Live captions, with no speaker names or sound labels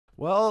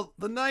Well,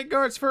 the night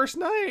guard's first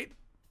night,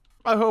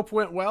 I hope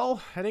went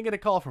well. I didn't get a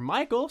call from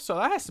Michael, so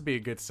that has to be a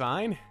good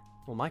sign.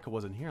 Well, Michael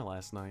wasn't here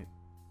last night.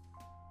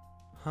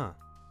 Huh.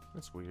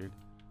 That's weird.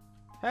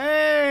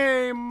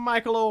 Hey,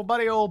 Michael, old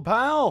buddy, old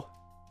pal.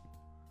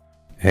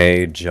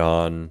 Hey,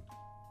 John.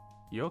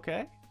 You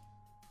okay?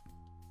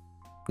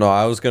 No,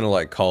 I was gonna,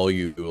 like, call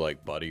you,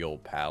 like, buddy,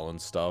 old pal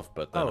and stuff,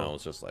 but then I Oh.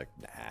 was just like,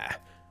 nah.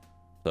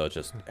 So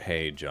just,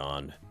 hey,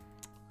 John.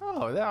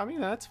 Oh, yeah, I mean,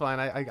 that's fine.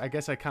 I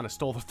guess I kind of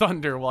stole the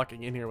thunder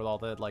walking in here with all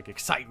that, like,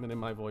 excitement in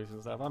my voice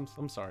and stuff.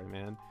 I'm sorry,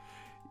 man.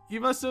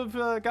 You must have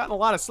gotten a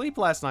lot of sleep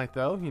last night,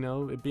 though. You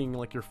know, it being,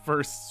 like, your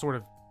first sort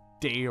of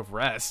day of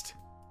rest.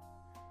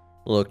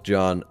 Look,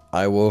 John,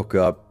 I woke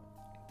up.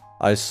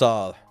 I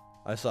saw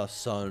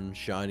sun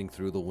shining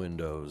through the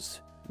windows.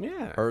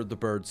 Yeah. Heard the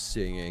birds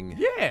singing.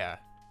 Yeah.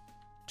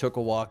 Took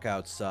a walk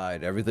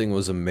outside. Everything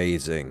was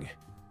amazing.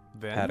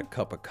 Then? Had a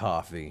cup of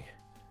coffee.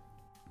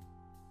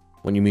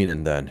 What do you mean,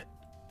 and then?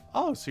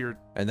 Oh, so you're...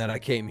 And then I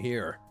came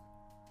here.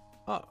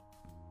 Oh.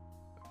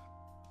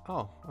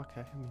 Oh,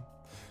 okay.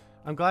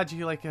 I'm glad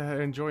you like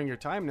enjoying your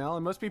time now.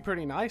 It must be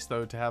pretty nice,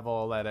 though, to have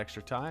all that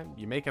extra time.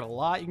 You make it a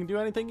lot, you can do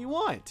anything you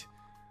want.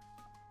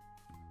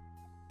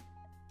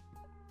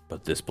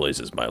 But this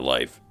place is my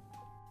life.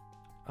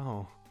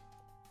 Oh.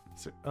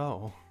 So,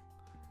 oh.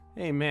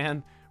 Hey,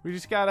 man. We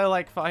just gotta,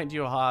 like, find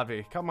you a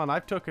hobby. Come on,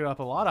 I've took up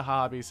a lot of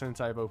hobbies since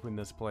I've opened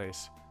this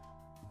place.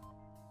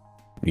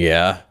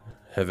 Yeah?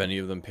 Have any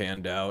of them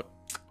panned out?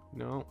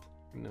 No.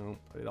 No.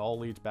 It all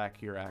leads back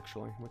here,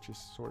 actually, which is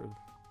sort of...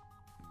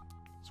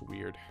 It's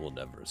weird. We'll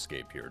never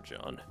escape here,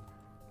 John.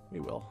 We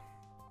will.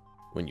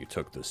 When you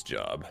took this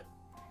job.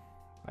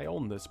 I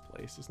own this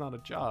place. It's not a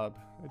job.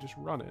 I just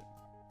run it.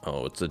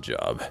 Oh, it's a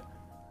job.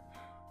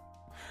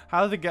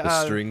 How the guy...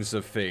 The strings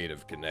of fate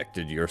have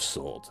connected your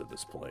soul to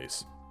this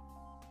place.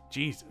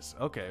 Jesus.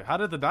 Okay. How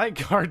did the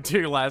night guard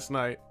do last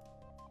night?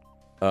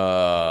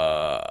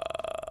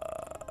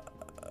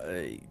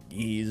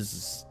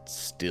 He's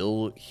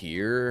still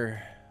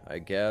here, I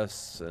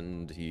guess,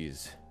 and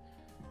he's...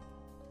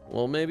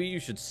 Well, maybe you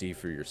should see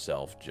for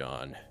yourself,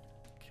 John.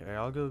 Okay,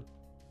 I'll go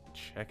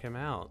check him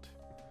out.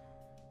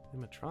 The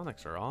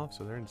animatronics are off,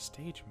 so they're in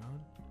stage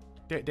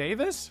mode.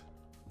 Davis?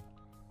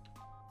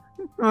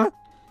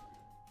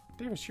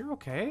 Davis, you're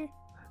okay?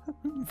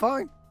 I'm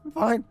fine. I'm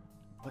fine.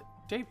 What?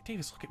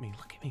 Davis, look at me.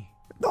 Look at me.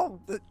 No,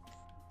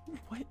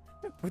 What?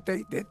 what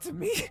they did to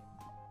me.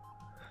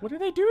 What did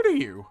they do to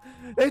you?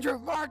 They drew a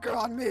marker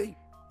on me.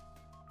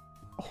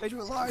 They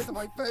drew lines on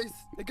my face.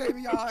 They gave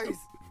me eyes.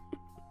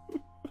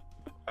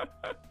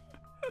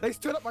 They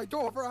stood at my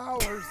door for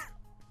hours.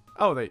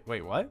 Oh,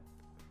 wait, what?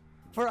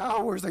 For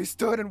hours, they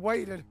stood and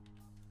waited.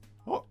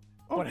 Oh,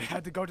 When I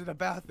had to go to the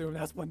bathroom,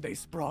 that's when they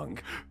sprung.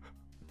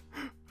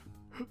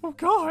 oh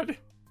God.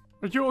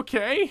 Are you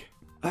okay?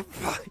 I'm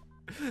fine.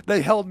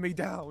 They held me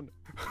down.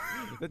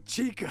 The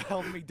Chica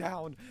held me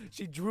down.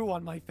 She drew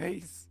on my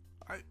face.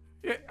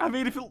 I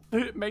mean, if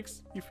it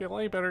makes you feel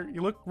any better,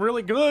 you look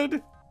really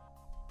good.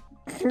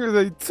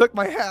 They took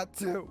my hat,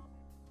 too.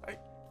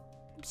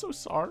 I'm so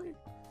sorry.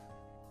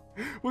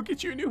 We'll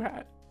get you a new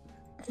hat.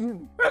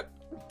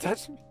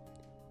 Touch me.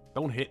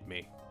 Don't hit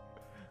me.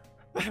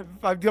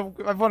 I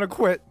want to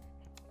quit.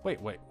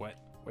 Wait, what?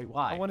 Wait,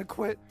 why? I want to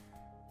quit.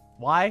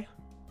 Why?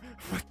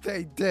 What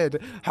they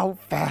did, how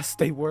fast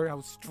they were,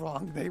 how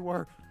strong they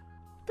were.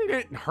 They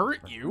didn't hurt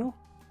you.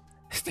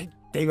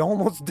 They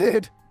almost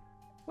did.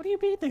 What do you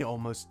mean they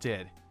almost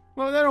did?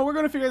 Well, no, we're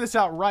going to figure this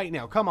out right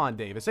now. Come on,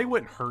 Davis. They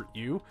wouldn't hurt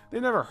you. They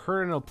never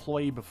hurt an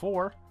employee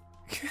before.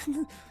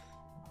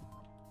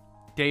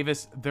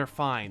 Davis, they're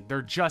fine.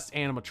 They're just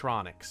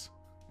animatronics.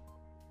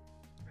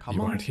 Come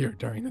You on. weren't here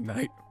during the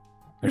night.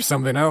 There's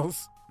something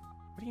else.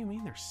 What do you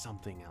mean there's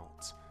something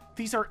else?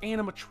 These are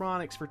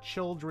animatronics for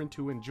children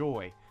to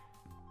enjoy.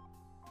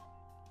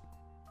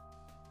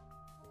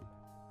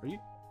 Are you...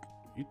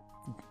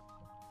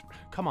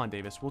 Come on,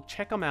 Davis. We'll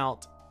check them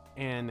out.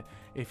 And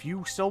if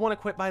you still want to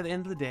quit by the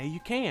end of the day, you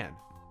can.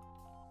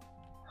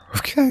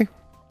 Okay.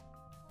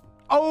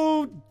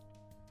 Oh,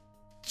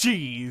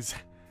 jeez.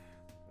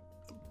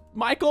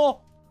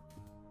 Michael,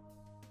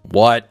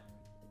 What?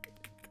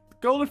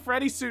 Golden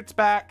Freddy suit's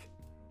back.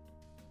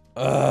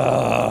 I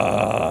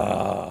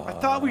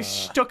thought we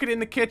stuck it in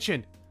the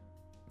kitchen.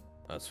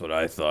 That's what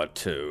I thought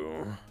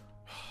too.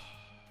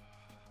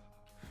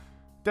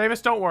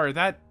 Davis, don't worry.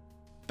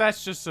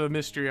 That's just a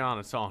mystery on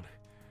its own.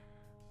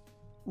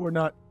 We're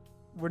not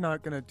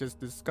gonna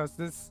just discuss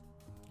this.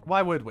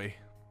 Why would we?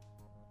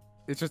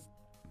 It's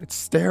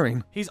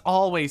staring. He's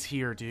always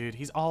here, dude.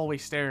 He's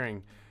always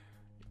staring.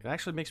 It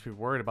actually makes me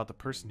worried about the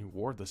person who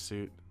wore the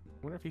suit. I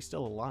wonder if he's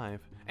still alive.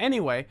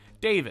 Anyway,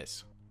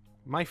 Davis,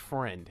 my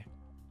friend.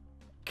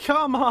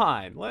 Come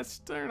on, let's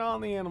turn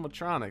on the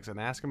animatronics and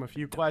ask him a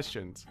few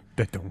questions.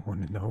 They don't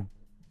want to know.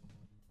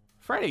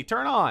 Freddy,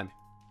 turn on.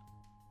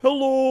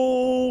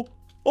 Hello!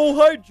 Oh,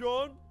 hi,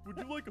 John! Would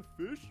you like a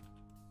fish?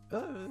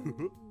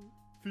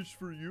 Fish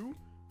for you?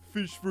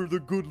 Fish for the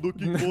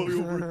good-looking boy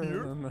over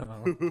here?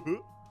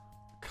 No.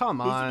 Come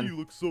Doesn't on. he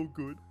look so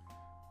good?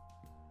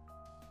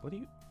 What do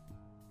you...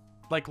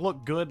 like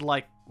look good,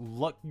 like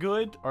look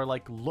good, or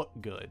like look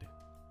good?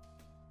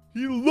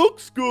 He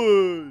looks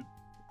good.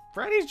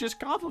 Freddy's just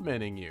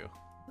complimenting you.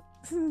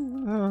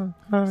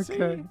 Okay.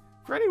 See?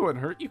 Freddy wouldn't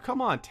hurt you.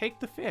 Come on, take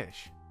the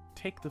fish.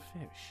 Take the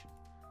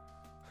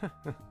fish.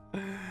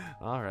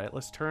 All right,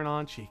 let's turn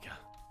on Chica.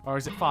 Or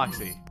is it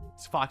Foxy?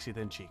 It's Foxy,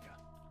 then Chica.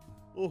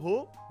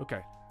 Uh-huh.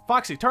 Okay.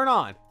 Foxy, turn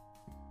on.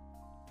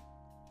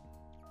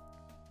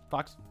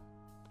 Fox.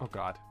 Oh,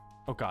 God.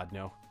 Oh, God,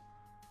 no.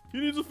 He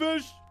needs a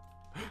fish.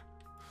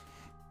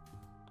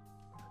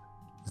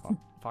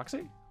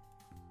 Foxy?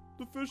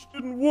 The fish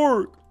didn't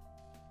work.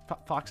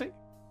 Foxy?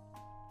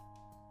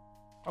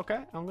 Okay,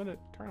 I'm going to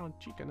turn on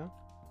Chica now.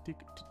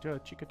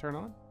 Chica, turn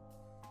on.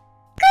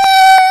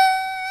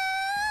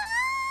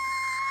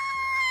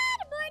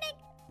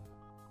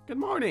 Good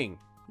morning.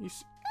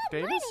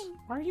 Davis? morning.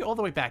 Why are you all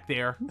the way back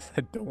there?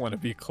 I don't want to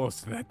be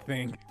close to that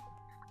thing.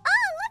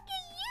 Oh, look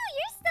at you!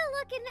 You're still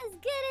looking as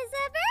good as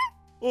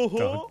ever.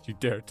 Uh-huh. Don't you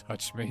dare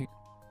touch me.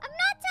 I'm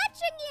not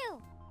touching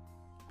you.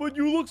 But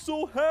you look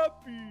so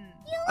happy.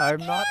 You look I'm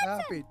not handsome.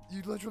 happy.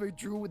 You literally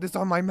drew this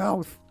on my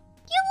mouth.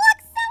 You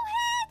look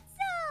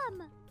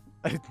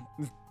so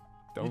handsome.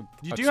 Don't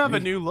You touch do have me. a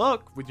new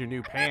look with your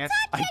new pants.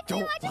 I Touching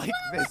you. don't I just like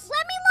wanna this.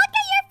 Let me look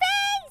at your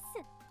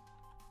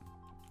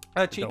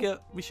face. Chica,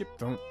 we should...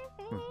 Don't.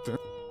 Let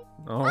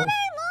Oh. me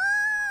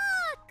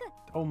look.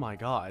 Oh, my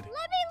God.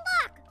 Let me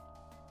look.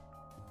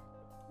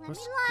 Let me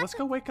look. Let's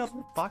go wake up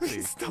Foxy.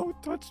 Please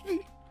don't touch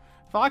me.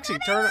 Foxy,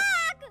 turn...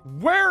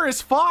 Look. Where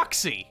is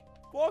Foxy?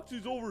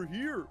 Foxy's over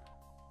here.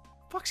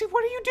 Foxy,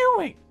 what are you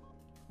doing?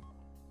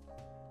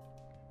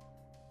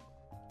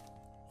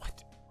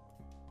 What?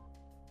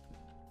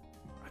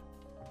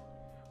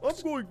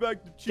 I'm going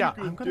back to Chica Yeah,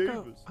 and I'm gonna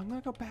Davis.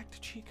 go back to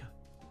Chica.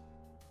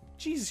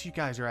 Jesus, you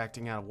guys are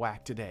acting out of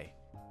whack today.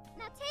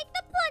 Now take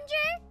the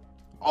plunger.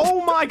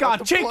 Oh my God,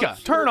 the Chica,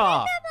 plunger. turn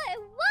off.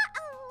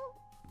 What?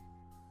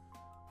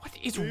 What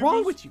is Davis?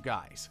 wrong with you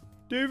guys?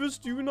 Davis,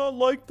 do you not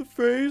like the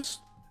face?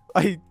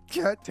 I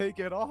can't take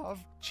it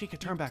off. Chica,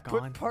 turn back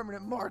Put on.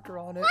 permanent marker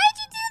on it. Why'd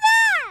you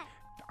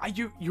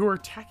do that? You're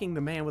attacking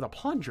the man with a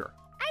plunger.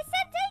 I said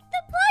take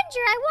the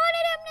plunger. I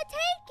wanted him to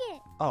take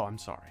it. Oh, I'm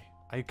sorry.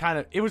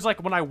 It was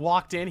like when I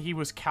walked in, he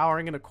was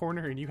cowering in a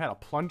corner and you had a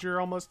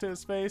plunger almost to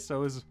his face, so it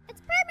was...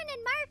 It's permanent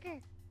marker.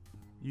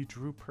 You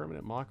drew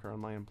permanent marker on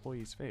my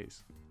employee's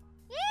face.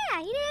 Yeah,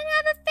 he didn't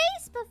have a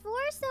face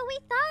before, so we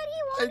thought he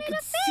I wanted could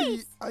a see.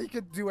 face. I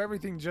could do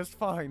everything just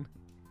fine.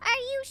 Are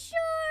you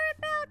sure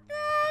about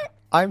that?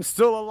 I'm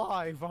still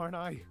alive, aren't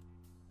I?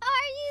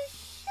 Are you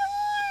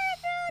sure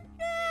about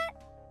that?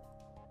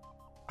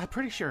 I'm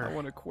pretty sure. I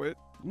want to quit.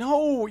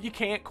 No, you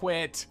can't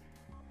quit.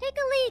 Take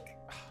a leak.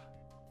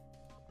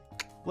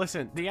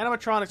 Listen, the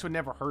animatronics would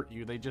never hurt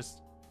you.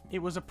 It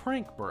was a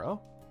prank, bro.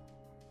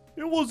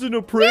 It wasn't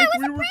a prank. it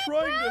was We a were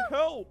prank, trying to bro.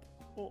 help.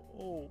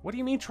 Oh. What do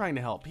you mean trying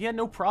to help? He had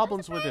no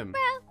problems with him.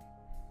 Bro.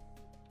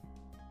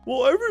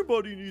 Well,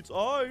 everybody needs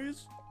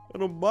eyes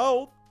and a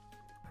mouth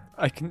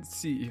I can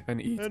see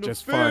and eat and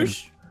just a fine.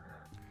 fish.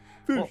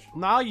 Well,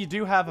 now you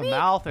do have a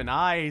mouth and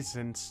eyes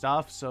and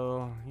stuff,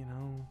 so,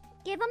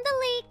 Give him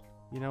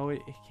the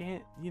leak. it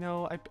can't,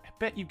 I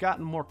bet you've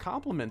gotten more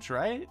compliments,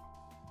 right?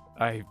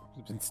 I've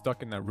been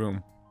stuck in that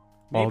room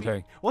all Maybe.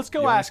 day. Let's The go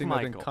only ask thing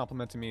that's been Michael.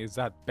 complimenting me is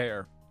that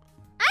bear.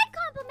 I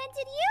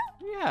complimented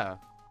you. Yeah.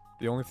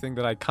 The only thing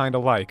that I kind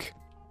of like.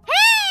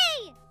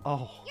 Hey! Oh.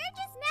 You're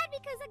just mad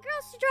because a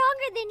girl's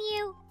stronger than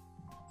you.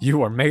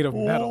 You are made of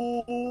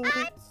metal. Oh.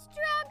 I'm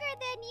stronger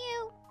than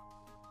you.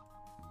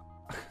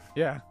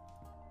 Yeah.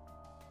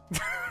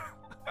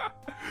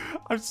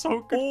 I'm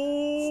so good.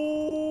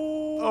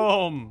 Oh.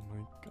 Oh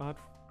my God.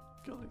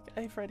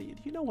 Hey, Freddy,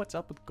 do you know what's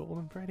up with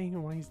Golden Freddy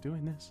and why he's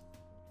doing this?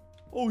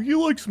 Oh, he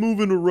likes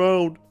moving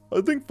around.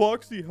 I think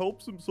Foxy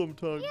helps him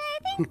sometimes. Yeah,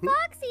 I think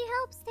Foxy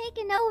helps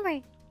taking over.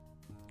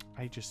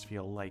 I just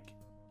feel like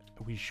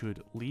we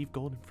should leave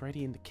Golden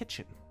Freddy in the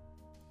kitchen.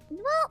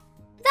 Well,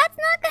 that's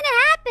not gonna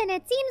happen.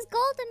 It seems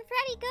Golden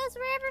Freddy goes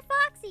wherever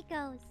Foxy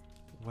goes.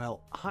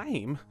 Well,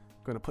 I'm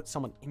going to put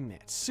someone in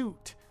that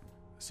suit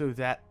so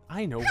that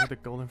I know where the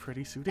Golden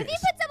Freddy suit is. If you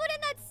put someone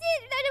in that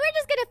suit, then we're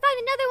just gonna find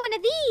another one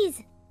of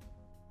these.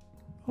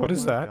 What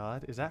is Oh my that?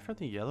 God, is that from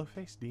the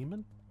yellow-faced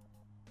demon?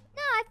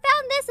 No, I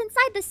found this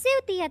inside the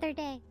suit the other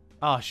day.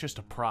 Oh, it's just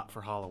a prop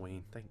for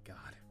Halloween. Thank God.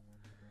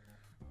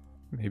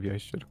 Maybe I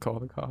should call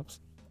the cops.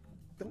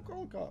 Don't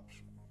call the cops.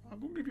 I'm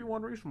gonna give you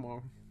one reason why.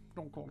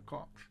 Don't call the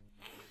cops.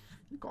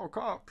 You call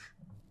cops.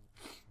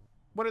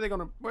 What are they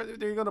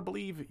gonna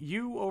believe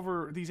you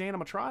over these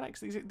animatronics?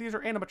 These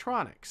are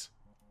animatronics.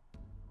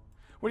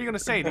 What are you gonna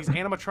say? These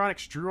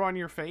animatronics drew on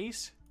your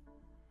face?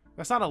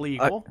 That's not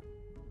illegal.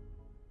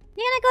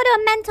 You're gonna go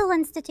to a mental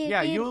institute.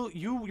 Yeah, dude.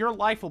 your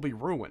life will be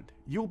ruined.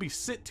 You'll be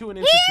sent to an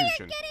Here,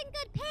 institution. you're getting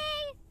good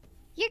pay.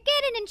 You're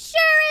getting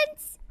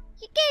insurance.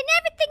 You're getting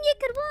everything you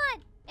could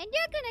want. And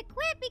you're gonna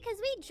quit because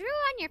we drew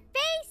on your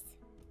face?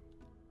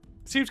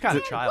 Seems kind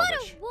of Man,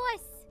 childish. What a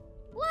wuss.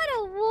 What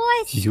a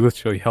wuss. You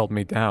literally held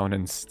me down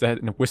and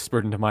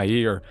whispered into my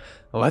ear,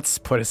 "Let's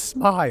put a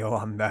smile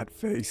on that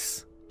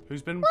face."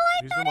 Who's been Well,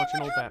 I watching thought it old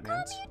would help Batmans?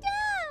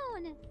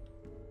 calm you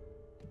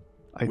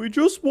down. We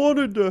just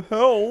wanted to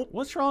help.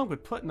 What's wrong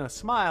with putting a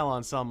smile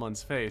on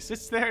someone's face?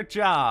 It's their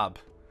job.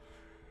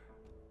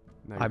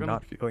 Now you're I'm gonna-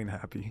 not feeling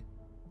happy.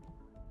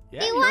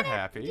 Yeah, you you're want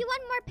happy. You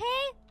want more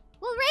pay?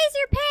 We'll raise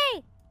your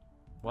pay.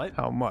 What?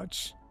 How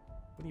much?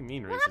 What do you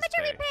mean Well, raise how much his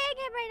are we pay? paying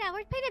him right now?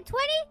 We're paying him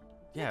 20?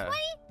 Yeah. 20?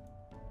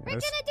 We're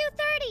Yes. gonna do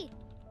 30.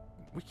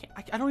 We can't.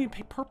 I don't even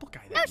pay Purple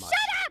Guy that No, much.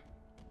 shut up!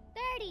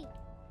 30.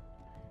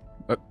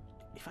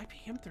 If I pay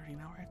him 30 an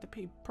hour, I have to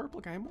pay Purple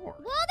Guy more.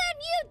 Well,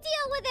 then you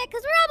deal with it,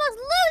 because we're almost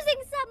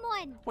losing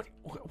someone.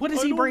 What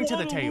does he bring to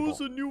the table? Lose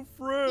a new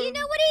friend. You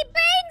know what he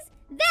brings?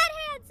 That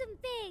handsome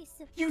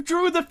face. You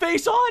drew the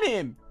face on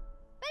him.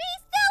 But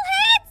he's still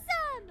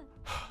handsome.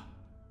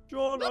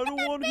 John, Look I at don't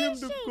that want him face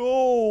to shape.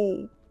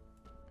 go.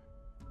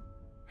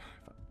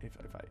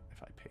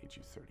 If I paid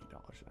you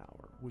 $30 an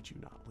hour, would you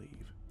not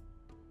leave?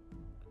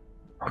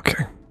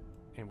 Okay.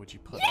 And would you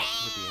put up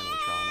with the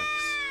animatronics?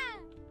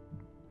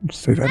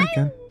 Say that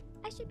again.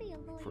 I should be a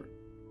lawyer.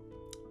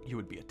 You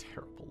would be a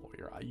terrible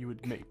lawyer. You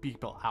would make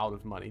people out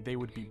of money. They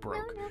would be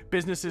broke. no,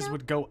 Businesses no.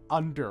 would go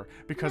under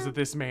because No. of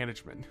this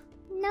management.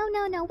 No,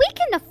 no, no. We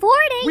can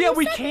afford it. Yeah, You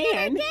we said the other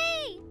can.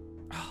 day.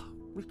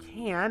 We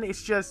can.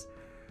 It's just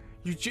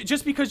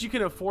just because you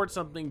can afford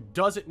something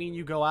doesn't mean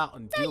you go out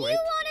and So do you it.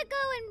 want to go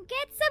and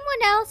get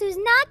someone else who's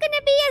not going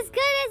to be as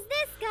good as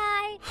this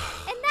guy,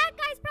 and that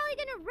guy's probably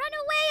going to run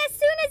away as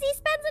soon as he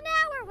spends an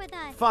hour with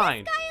us.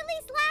 Fine. This guy at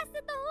least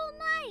lasted the whole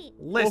night.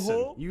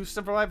 Listen, you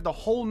survived the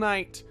whole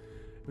night,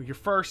 your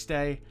first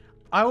day.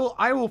 I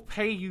will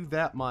pay you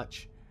that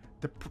much.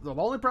 The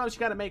only promise you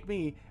got to make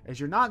me is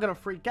you're not gonna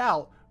freak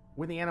out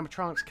when the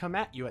animatronics come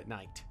at you at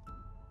night.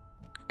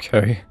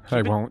 Okay, I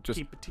Keep it- won't. Just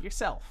keep it to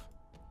yourself.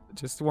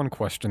 one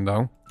question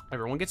though.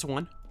 Everyone gets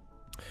one.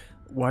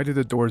 Why do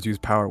the doors use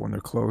power when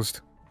they're closed?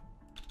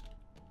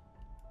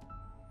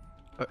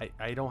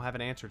 I don't have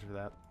an answer to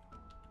that.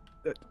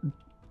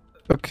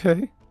 Okay.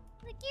 Look,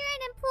 you're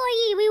an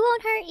employee. We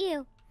won't hurt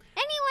you.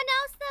 Anyone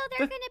else, though,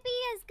 they're going to be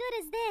as good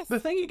as this. The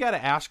thing you got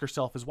to ask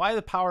yourself is why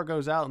the power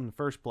goes out in the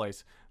first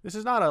place. This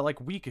is not a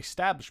weak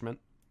establishment.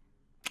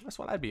 That's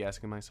what I'd be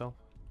asking myself.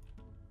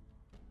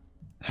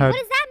 What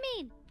does that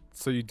mean?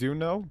 So you do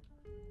know?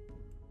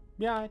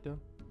 Yeah, I do.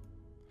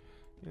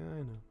 Yeah, I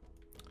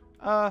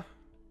know.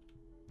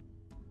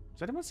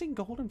 Has anyone seen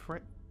Golden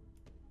Freddy?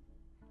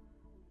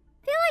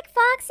 I feel like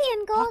Foxy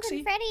and Gold Foxy?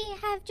 and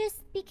Freddy have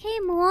just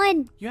became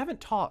one. You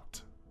haven't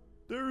talked.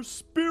 They're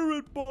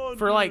spirit bonded.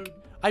 For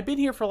I've been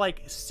here for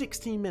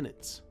 16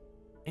 minutes,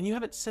 and you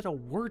haven't said a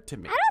word to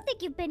me. I don't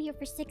think you've been here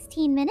for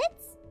 16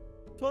 minutes.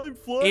 Time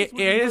flies. It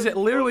when you're has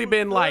having literally fun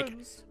been with like-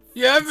 friends.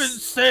 You haven't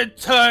said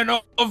turn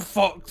off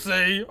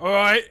Foxy,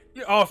 alright?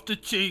 After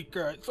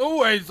Chica. It's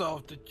always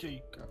after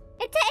Chica.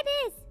 It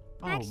is,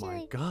 Oh actually.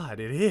 my god,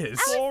 it is.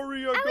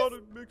 Sorry, I got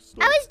it mixed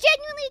up. I was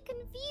genuinely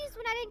confused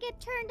when I didn't get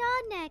turned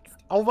on next.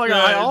 Oh my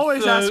god, I Yeah, always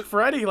it's, ask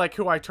Freddy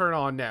who I turn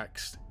on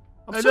next.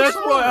 I'm And so that's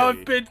sorry. why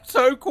I've been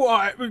so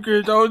quiet,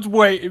 because I was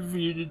waiting for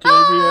you to tell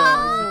me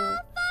Oh,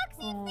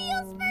 Foxy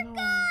feels forgotten.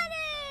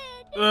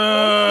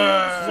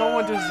 No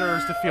one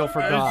deserves to feel It's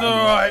forgotten.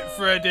 alright,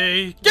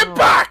 Freddy. Get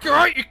back,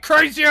 alright, you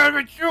crazy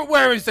amateur.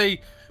 Where is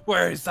he?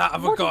 Where is that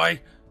other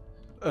guy?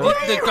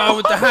 The guy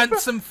with the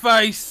handsome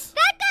face.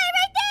 That guy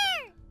right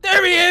there.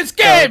 There he is,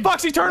 get him!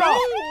 Foxy, turn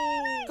off!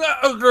 Why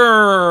are we getting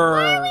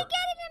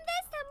him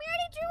this time? We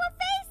already drew a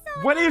face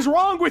on What is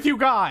wrong with you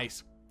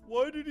guys?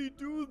 Why did he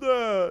do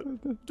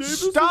that?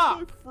 Davis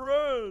Stop! is my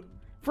friend.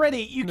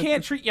 Freddy, you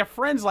can't treat your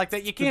friends like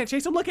that. You can't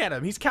chase him. Look at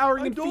him. He's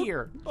cowering in don't-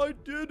 fear. I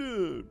did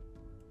it.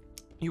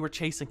 You were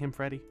chasing him,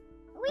 Freddy.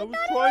 We I was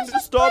thought he trying was to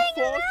just stop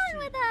playing around Foxy.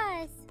 with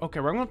us. Okay,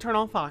 we're going to turn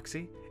on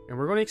Foxy, and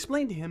we're going to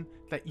explain to him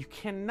that you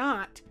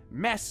cannot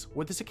mess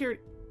with the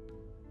security.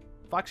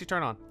 Foxy,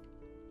 turn on.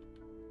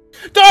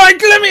 Die,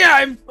 let me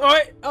at him!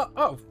 Alright.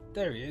 Oh,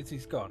 there he is.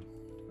 He's gone.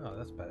 Oh,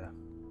 that's better.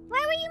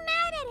 Why were you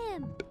mad at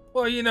him?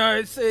 Well,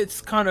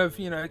 it's kind of,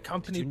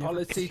 company Did you never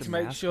policy put to your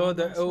make mask sure on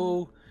that last night?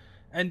 all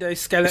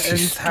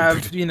endoskeletons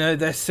have,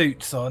 their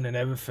suits on and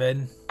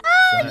everything.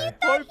 Oh, So- you Hi,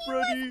 thought he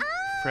Freddy. was... Oh.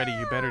 Freddy,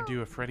 you better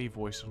do a Freddy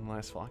voice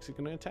unless Foxy's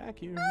going to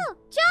attack you. Oh,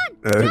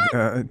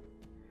 John!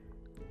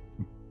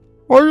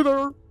 Are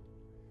there?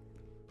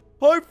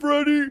 Hi,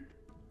 Freddy.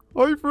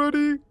 Hi,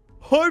 Freddy.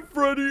 Hi,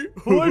 Freddy.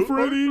 Hi,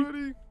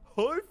 Freddy.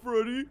 Hi,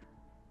 Freddy.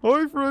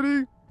 Hi,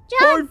 Freddy.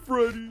 Hi, John!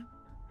 Freddy.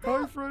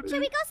 Hi, Freddy. Should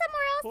we go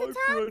somewhere else Hi, to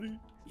talk? Freddy.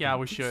 Yeah,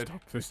 we should.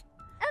 Stop this.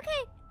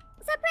 Okay,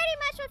 so pretty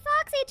much what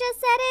Foxy just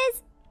said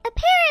is,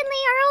 apparently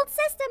our old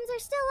systems are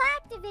still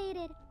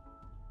activated.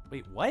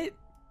 Wait, what?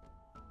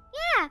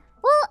 Yeah,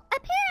 well,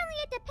 apparently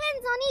it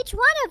depends on each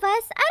one of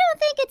us. I don't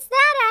think it's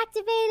that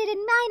activated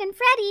in mine and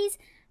Freddy's,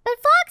 but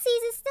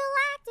Foxy's is still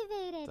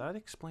activated. That'd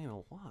explain a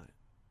lot.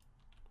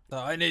 So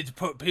I need to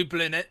put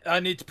people in it. I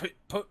need to put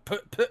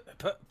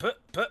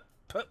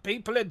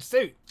people in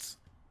suits.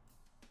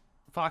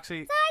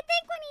 Foxy, So I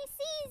think when he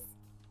sees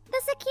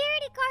the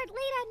security guard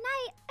late at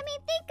night, I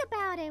mean, think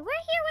about it.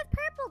 We're here with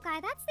Purple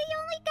Guy. That's the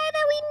only guy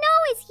that we know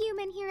is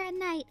human here at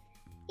night.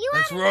 You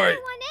That's want right.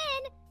 everyone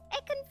in,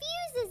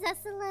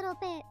 little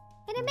bit.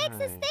 And it makes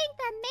us Right. think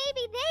that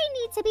maybe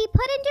they need to be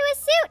put into a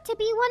suit to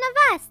be one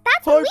of us.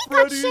 That's when Hi, we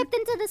Freddy. got shipped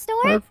into the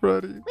store. Hi,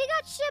 Freddy. We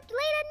got shipped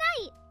late at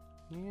night.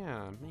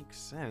 Yeah, makes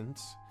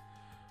sense.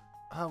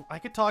 I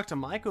could talk to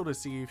Michael to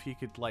see if he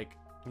could, like,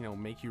 you know,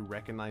 make you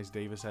recognize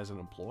Davis as an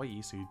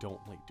employee so you don't,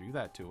 like, do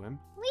that to him.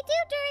 We do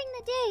during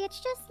the day. It's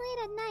just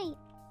late at night.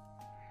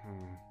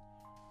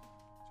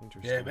 It's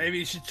interesting. Yeah, maybe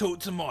you should talk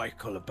to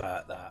Michael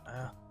about that,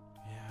 huh?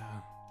 Yeah.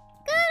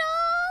 Good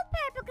old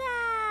purple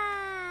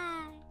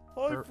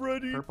guy. Hi,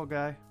 Freddy. Purple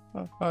guy.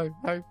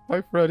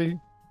 Hi, Freddy.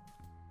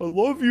 I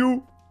love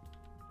you.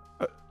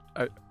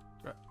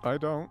 I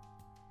don't.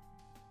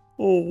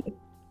 Oh.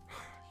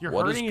 You're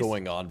What is hurting his-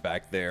 going on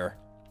back there?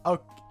 Oh,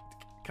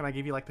 can I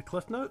give you, like, the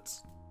cliff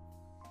notes?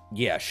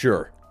 Yeah,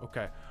 sure.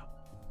 Okay.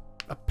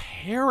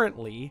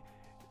 Apparently,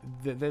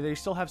 they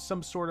still have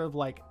some sort of,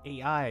 like,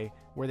 AI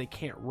where they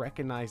can't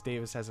recognize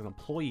Davis as an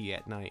employee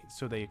at night,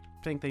 so they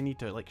think they need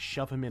to, like,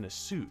 shove him in a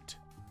suit.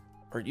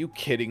 Are you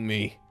kidding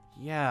me?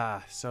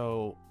 Yeah,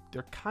 so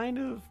they're kind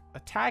of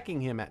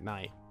attacking him at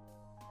night.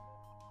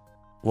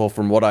 Well,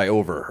 from what I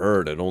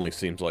overheard, it only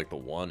seems like the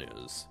one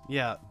is.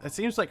 Yeah, it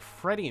seems like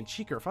Freddy and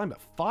Chica are fine, but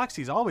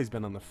Foxy's always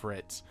been on the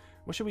fritz.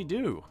 What should we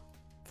do?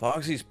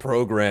 Foxy's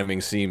programming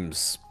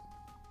seems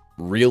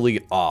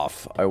really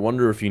off. I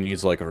wonder if he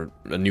needs like a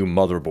new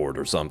motherboard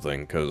or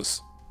something,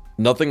 because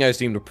nothing I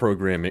seem to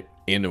program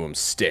into him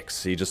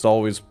sticks. He just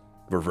always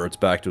reverts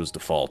back to his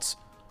defaults.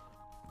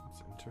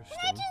 It's interesting.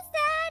 Can I just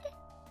add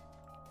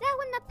that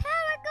when the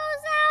power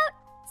goes out,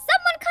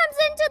 someone comes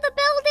into the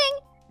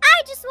building?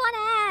 I just want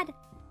to add.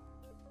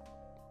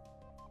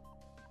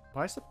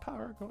 Why is the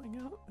power going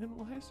out, and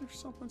why is there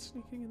someone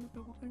sneaking in the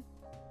building?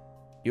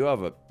 You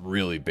have a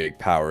really big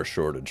power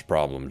shortage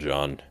problem,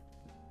 John.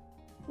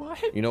 What?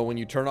 You know, when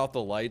you turn off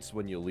the lights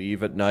when you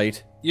leave at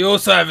night, You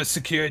also have a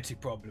security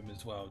problem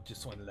as well,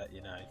 just want to let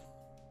you know.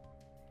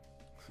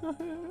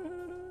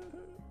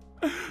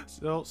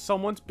 So,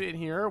 someone's been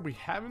here. We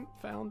haven't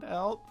found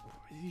out.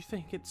 You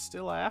think it's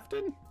still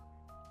Afton?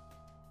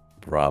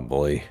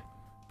 probably.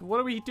 What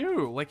do we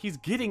do? Like, he's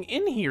getting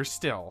in here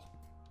still.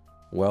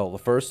 Well, the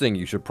first thing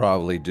you should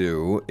probably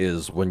do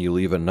is when you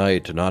leave at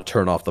night to not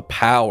turn off the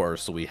power,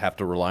 so we have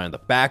to rely on the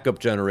backup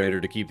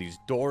generator to keep these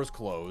doors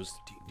closed.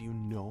 Do you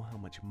know how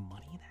much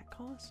money that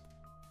costs?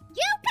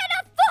 You can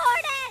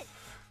afford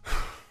it!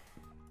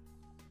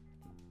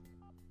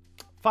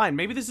 Fine,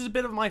 maybe this is a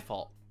bit of my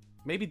fault.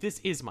 Maybe this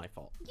is my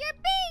fault. You're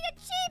being a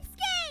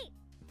cheapskate!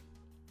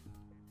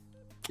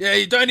 Yeah,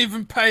 you don't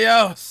even pay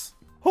us.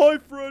 Hi,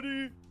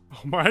 Freddy. Oh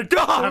my Hi,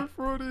 god!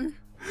 Freddy.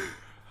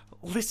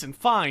 Listen,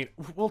 fine.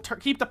 We'll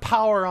keep the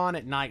power on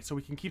at night so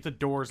we can keep the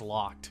doors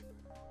locked.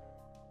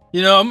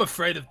 You know, I'm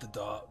afraid of the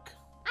dark.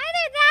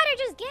 Either that or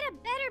just get a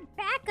better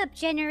backup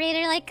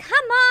generator. Like,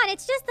 come on,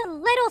 it's just a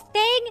little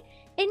thing,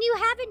 and you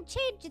haven't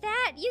changed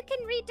that. You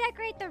can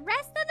redecorate the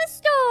rest of the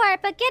store,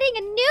 but getting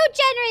a new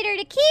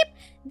generator to keep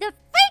the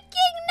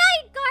freaking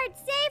night guard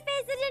safe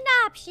isn't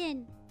an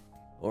option.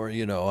 Or,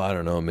 you know, I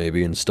don't know,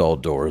 maybe install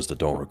doors that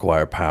don't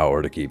require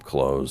power to keep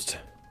closed.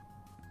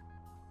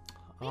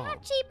 We Oh,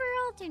 have cheaper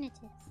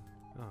alternatives.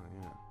 oh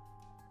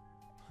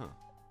yeah.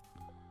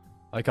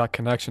 I got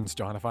connections,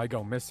 John. If I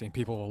go missing,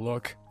 people will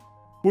look.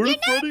 Where You're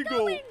did Freddy not go?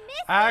 going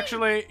missing.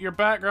 Actually, your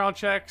background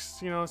checks,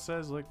 you know,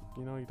 says, like,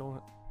 you know, you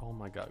don't... Oh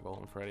my god,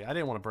 Golden Freddy. I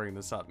didn't want to bring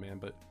this up, man,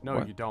 but no,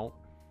 What? you don't.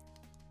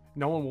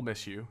 No one will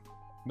miss you.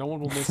 No one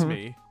will miss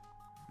me.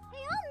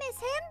 Hey, I'll miss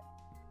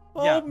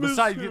him. Yeah, I'll miss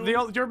besides,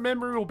 you. your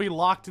memory will be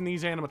locked in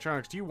these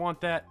animatronics. Do you want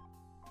that?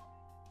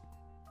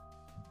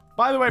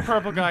 By the way,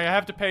 Purple Guy, I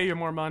have to pay you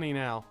more money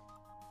now.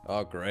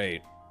 Oh,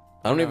 great.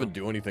 I don't Yeah. even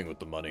do anything with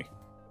the money.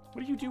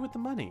 What do you do with the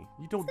money?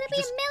 You don't... He's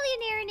gonna be a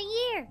millionaire in a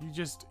year.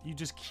 You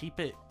just keep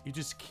it. You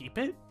just keep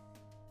it?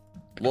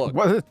 Look,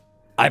 What?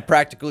 I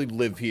practically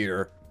live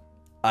here.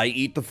 I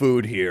eat the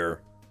food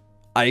here.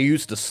 I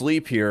used to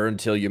sleep here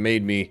until you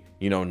made me,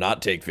 you know,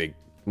 not take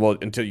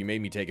until you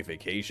made me take a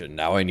vacation.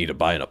 Now I need to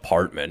buy an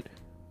apartment.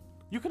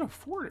 You can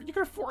afford it. You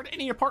can afford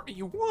any apartment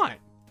you want.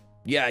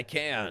 Yeah, I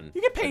can.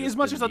 You can pay as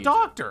much as a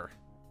doctor.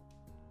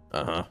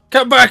 Uh-huh.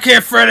 Come back here,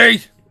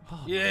 Freddy.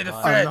 Oh, Yeah, the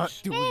God. I'm not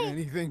fetch. doing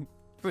anything.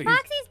 Please.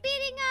 Foxy's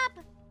beating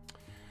up.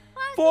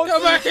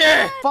 Come back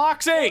here.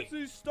 Foxy!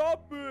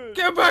 Stop it.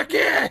 Come back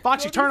here.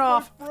 Foxy, turn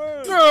off.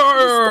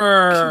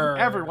 Grrr.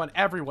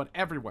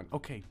 Everyone.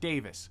 Okay,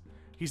 Davis.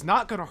 He's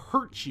not gonna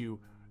hurt you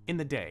in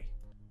the day.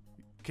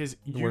 Because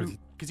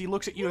he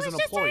looks at you He as was an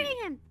just employee. hurting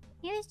him.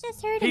 He was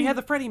just hurting He him. had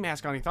the Freddy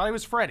mask on. He thought he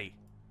was Freddy.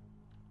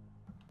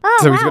 Oh,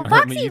 So he's wow. gonna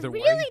hurt me Foxy either way.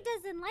 really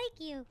doesn't like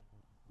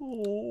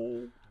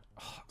you.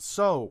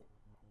 So,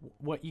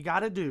 what you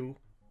gotta do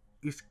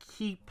is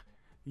keep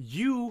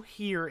you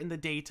here in the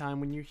daytime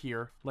when you're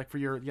here, like for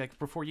your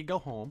before you go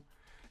home,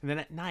 and then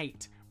at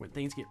night when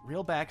things get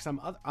real bad, because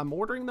I'm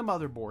ordering the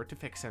motherboard to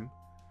fix him,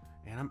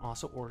 and I'm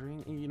also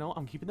ordering, you know,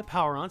 I'm keeping the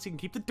power on so you can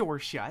keep the door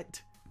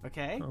shut.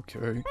 Okay? Okay.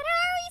 But are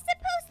we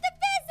supposed to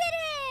visit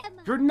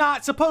him? You're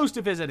not supposed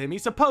to visit him.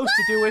 He's supposed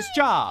to do his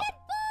job.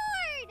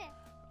 We get bored.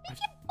 We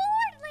get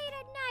bored late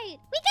at night.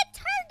 We get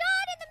turned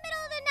on in the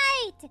middle of the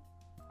night.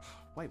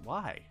 Wait,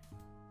 why?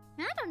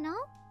 I don't know.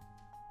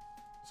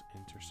 It's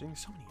interesting.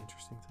 So many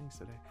interesting things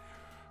today.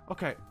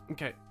 Okay,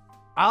 okay.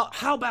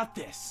 How about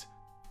this?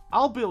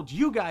 I'll build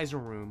you guys a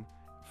room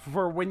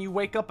for when you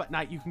wake up at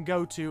night you can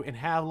go to and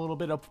have a little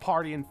bit of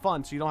party and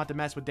fun so you don't have to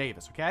mess with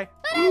Davis, okay?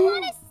 But I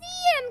want to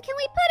see him. Can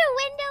we put a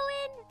window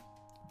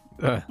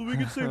in? So we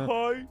can say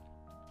hi.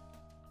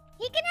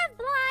 He can have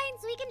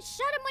blinds. We can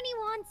shut him when he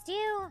wants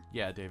to.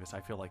 Yeah, Davis,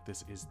 I feel like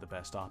this is the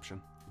best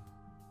option.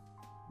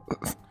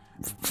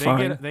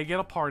 Fine. They get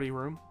a party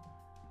room.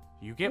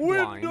 You get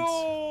Window!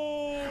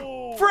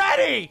 blinds.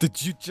 Freddy!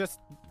 Did you just...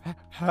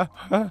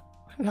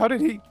 How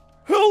did he...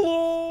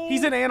 Hello!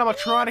 He's an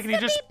animatronic and he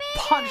to just be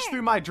bigger. punched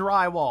through my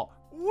drywall.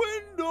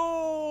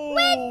 Window!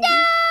 Window!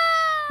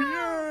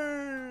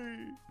 Yay!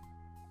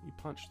 He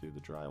punched through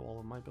the drywall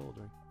of my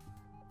building.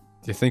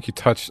 Do you think you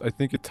touched... I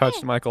think you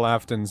touched Michael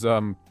Afton's,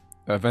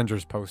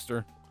 Avengers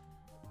poster.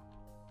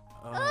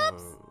 Oops.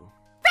 Oh.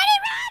 Freddy,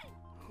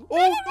 run!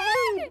 Oh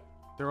no!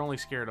 They're only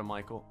scared of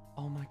Michael.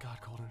 Oh my god,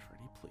 Golden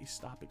Freddy, please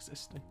stop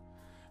existing.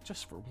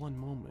 Just for one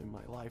moment in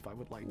my life, I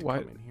would like to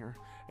What? come in here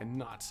and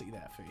not see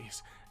that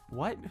face.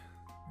 What?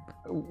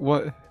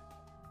 What?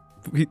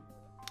 Might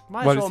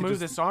Why as does well he move just-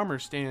 this armor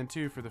stand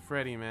too for the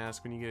Freddy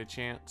mask when you get a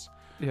chance.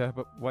 Yeah,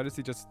 but why does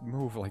he just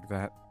move like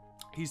that?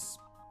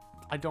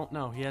 I don't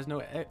know. He has no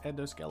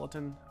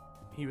endoskeleton.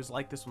 He was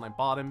like this when I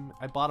bought him.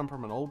 I bought him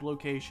from an old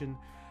location.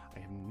 I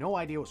have no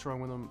idea what's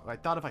wrong with him. I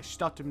thought if I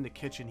stuffed him in the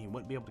kitchen, he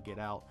wouldn't be able to get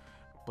out.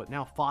 But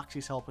now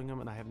Foxy's helping him,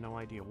 and I have no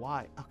idea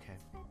why. Okay.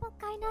 Will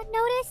guy not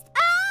noticed?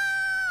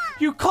 Ah!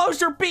 You closed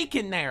your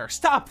beacon there!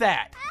 Stop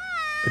that!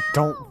 I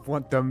don't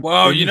want them.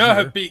 Well, in you know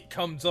her here. beak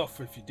comes off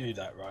if you do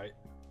that, right?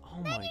 Oh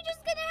Then my... you're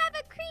just gonna have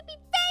a creepy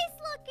face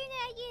looking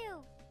at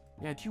you.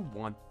 Yeah, do you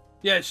want...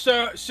 Yeah,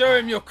 show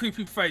him your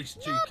creepy face,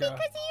 No, Chica. because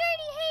he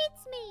already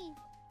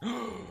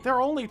hates me. They're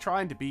only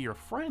trying to be your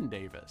friend,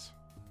 Davis.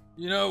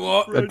 You know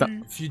what?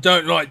 Freddy. If you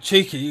don't like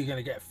Chica, you're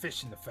gonna get a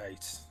fish in the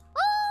face.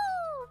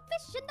 Oh,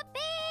 fish in the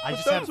face. I But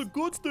just that's had a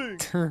good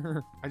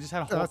thing. I just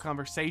had a whole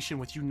conversation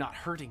with you not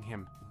hurting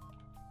him.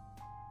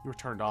 You were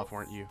turned off,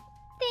 weren't you?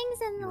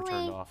 Things in You the were way.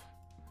 turned off.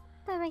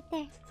 They're right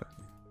there.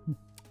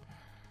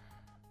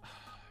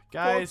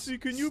 Guys, Foxy,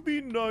 can you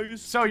be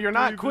nice? so you're to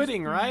not Davis,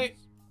 quitting, please? right?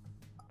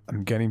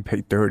 I'm getting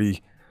paid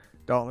 $30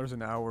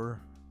 an hour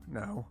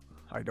now.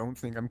 I don't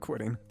think I'm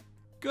quitting.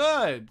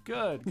 Good,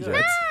 good, good.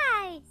 Yeah,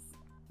 Nice.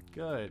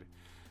 Good.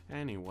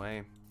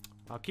 Anyway,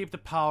 I'll keep the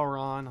power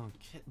on. I'll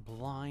get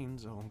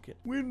blinds. I'll get...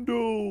 Window.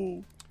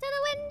 To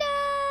the window.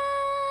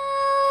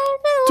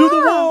 To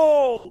the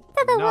wall.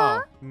 To the No,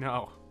 wall.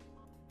 no.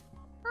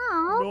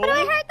 Oh, but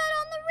I No. heard that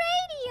on the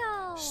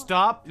radio.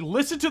 Stop.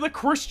 Listen to the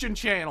Christian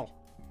channel.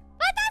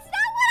 But that's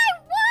not what I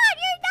want.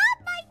 You're not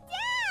my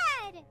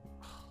dad.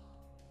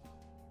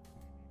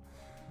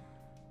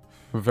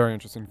 a very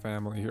interesting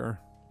family here.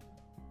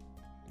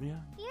 Yeah.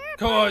 You're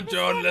Come part on, of the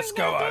John, family let's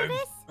go now, home.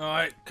 Davis.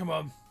 Alright, come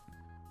on.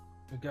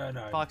 We're going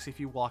home. Foxy, if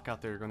you walk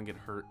out there, you're going to get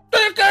hurt.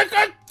 Get under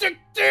the tree.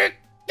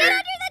 Get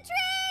under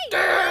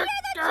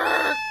the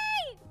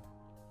tree.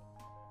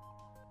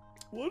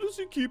 Why does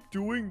he keep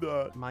doing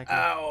that? Michael,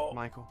 Ow.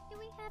 Michael, Do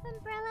we have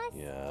umbrellas?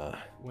 Yeah.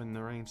 when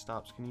the rain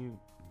stops, can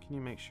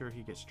you make sure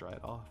he gets dried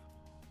off?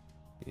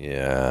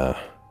 Yeah.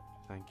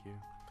 Thank you.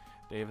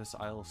 Davis,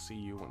 I'll see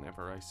you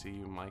whenever I see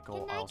you.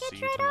 Michael, Can I I'll get see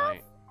you dried off?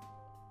 tonight.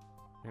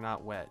 You're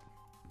not wet.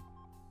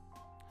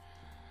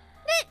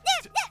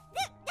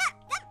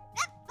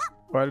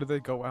 Why do they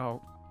go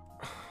out?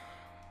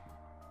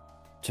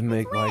 To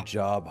make my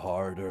job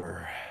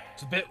harder.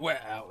 It's a bit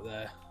wet out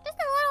there. Just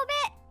a little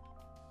bit.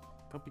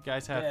 Hope you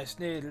guys have... Just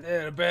need a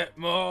little bit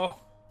more.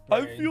 I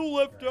rain. feel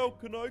left out.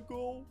 Can I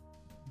go?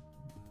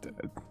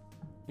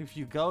 If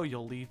you go,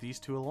 you'll leave these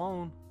two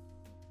alone.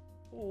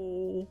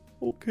 Oh,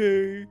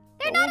 okay.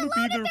 I want to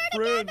be their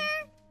friend.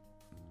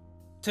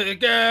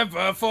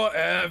 Together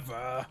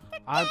forever.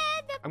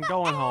 I'm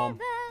going home.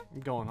 I'm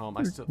going home.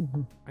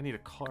 I need a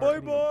car. Bye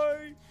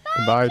bye.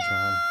 Goodbye,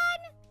 John.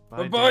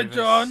 Bye-bye, Davis.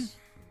 John.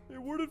 Hey,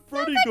 where did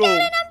Freddy Get go?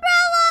 an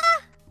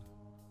umbrella.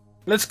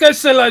 Let's go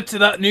say hello to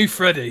that new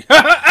Freddy.